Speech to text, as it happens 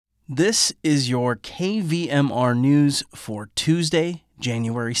This is your KVMR news for Tuesday,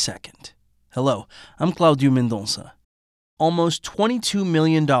 January 2nd. Hello, I'm Claudio Mendonça. Almost $22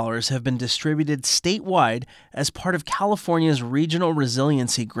 million have been distributed statewide as part of California's Regional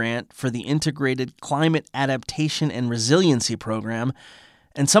Resiliency Grant for the Integrated Climate Adaptation and Resiliency Program,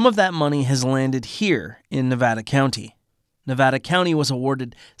 and some of that money has landed here in Nevada County. Nevada County was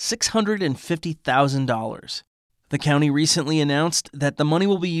awarded $650,000. The county recently announced that the money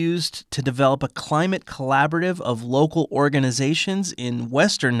will be used to develop a climate collaborative of local organizations in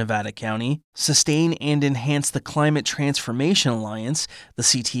western Nevada County, sustain and enhance the Climate Transformation Alliance, the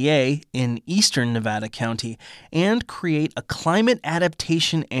CTA, in eastern Nevada County, and create a climate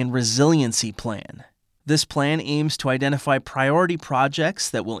adaptation and resiliency plan. This plan aims to identify priority projects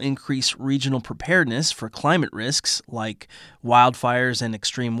that will increase regional preparedness for climate risks, like wildfires and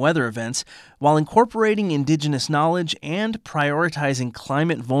extreme weather events, while incorporating indigenous knowledge and prioritizing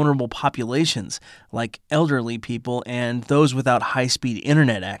climate-vulnerable populations, like elderly people and those without high-speed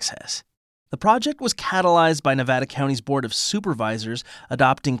internet access. The project was catalyzed by Nevada County's Board of Supervisors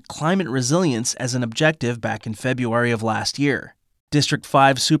adopting climate resilience as an objective back in February of last year. District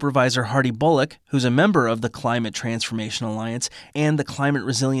 5 Supervisor Hardy Bullock, who's a member of the Climate Transformation Alliance and the Climate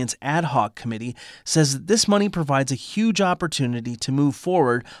Resilience Ad Hoc Committee, says that this money provides a huge opportunity to move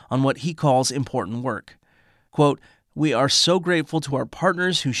forward on what he calls important work. Quote, "We are so grateful to our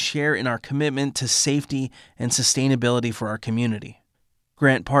partners who share in our commitment to safety and sustainability for our community."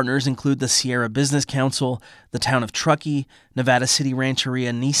 Grant partners include the Sierra Business Council, the town of Truckee, Nevada City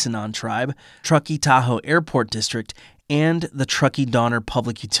Rancheria Nisenan Tribe, Truckee-Tahoe Airport District, and the Truckee-Donner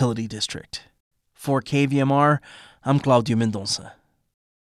Public Utility District. For KVMR, I'm Claudio Mendonça.